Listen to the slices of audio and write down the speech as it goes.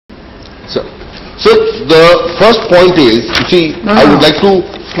Sir, the first point is, you see, I would like to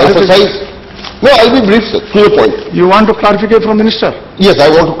emphasize. No, I'll be brief, sir, to the point. You want to clarify from Minister? Yes,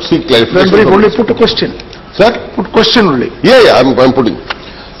 I want to seek clarification. Then brief, only put a question. Sir? Put question only. Yeah, I'm putting.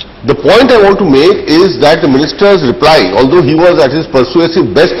 The point I want to make is that the Minister's reply, although he was at his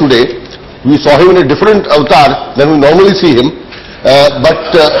persuasive best today, we saw him in a different avatar than we normally see him, but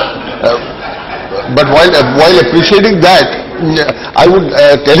while appreciating that, I would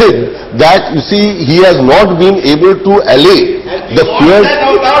tell him that, you see, he has not been able to allay the fears.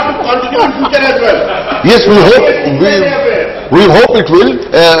 Yes, we hope it will.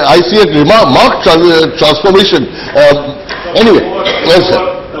 I see a marked transformation. Anyway, yes, sir.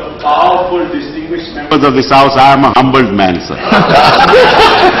 The powerful, distinguished members of this House, I am a humbled man, sir.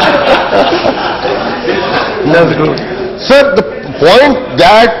 That's good. Sir, the point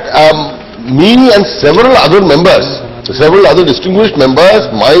that me and several other members, several other distinguished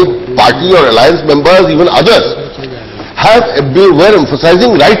members, my party or alliance members, even others, were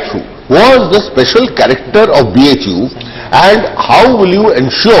emphasizing right through was the special character of BHU, and how will you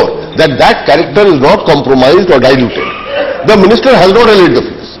ensure that that character is not compromised or diluted. The Minister has not allayed the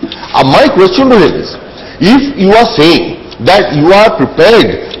fears. My question to him is, if you are saying that you are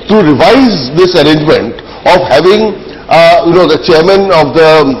prepared to revise this arrangement of having the chairman of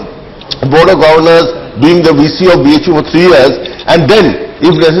the Board of Governors being the VC of BHU for 3 years, and then,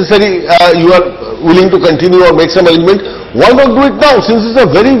 if necessary, you are willing to continue or make some arrangement, why not do it now, since it's a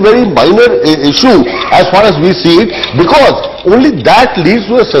very, very minor issue as far as we see it, because only that leads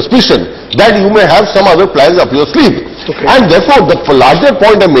to a suspicion that you may have some other plans up your sleeve. Okay. And therefore, the larger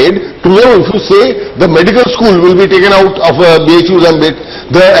point I made, tomorrow if you say the medical school will be taken out of BHU's ambit,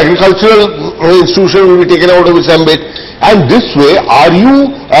 the agricultural institution will be taken out of its ambit, and this way, are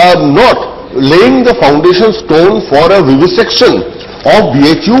you not laying the foundation stone for a vivisection of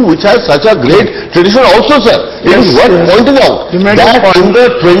BHU, which has such a great tradition also, sir? It is worth pointing out that in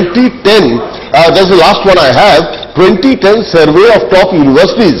the 2010, that's the last one I have, 2010 survey of top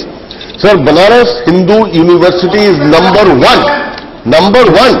universities, sir, Banaras Hindu University is number one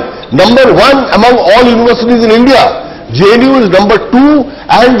among all universities in India. JNU is number 2,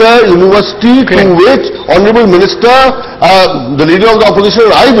 and the university to which Honorable Minister, the leader of the opposition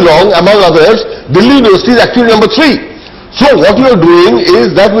and I belong, among others, Delhi University is actually number 3. So what you are doing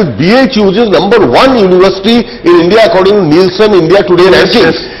is that with BHU, which is number 1 university in India according to Nielsen India Today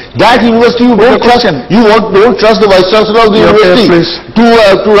rankings, that university you don't trust. Don't trust the Vice Chancellor of the university to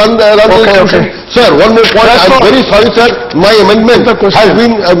run the institution. Sir, one more point. I'm very sorry, sir. My amendment has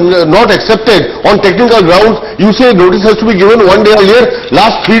been not accepted on technical grounds. You say notice has to be given 1 day earlier.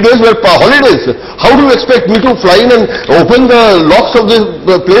 Last 3 days were holidays. How do you expect me to fly in and open the locks of this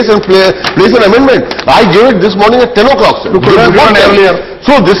place and place an amendment? I gave it this morning at 10 o'clock, sir.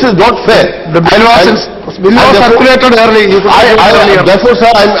 So this is not fair. The bill was circulated early. Therefore, sir,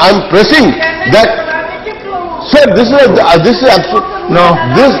 I'm pressing that. Sir, this is absolute. No.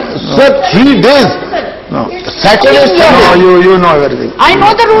 This, sir, 3 days. No. Saturday, Sunday. No, you know everything. I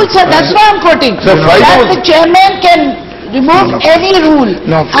know the rules, sir. That's why I'm quoting. Sir, that the chairman can remove any rule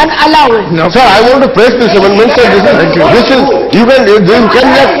and allow it. No. Sir, I want to press this amendment, sir. You can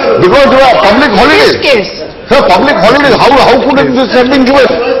get, because there are public holidays. Sir, public holidays, how could this have been given?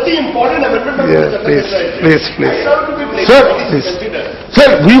 Yes, please. Sir, sir,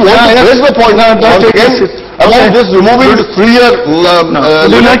 we want to raise the point again about this removing the 3-year...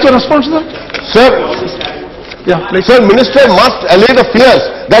 Would you like to respond to that? Sir, please. Sir, Minister must allay the fears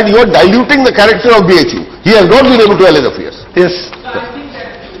that you are diluting the character of BHU. He has not been able to allay the fears. Yes.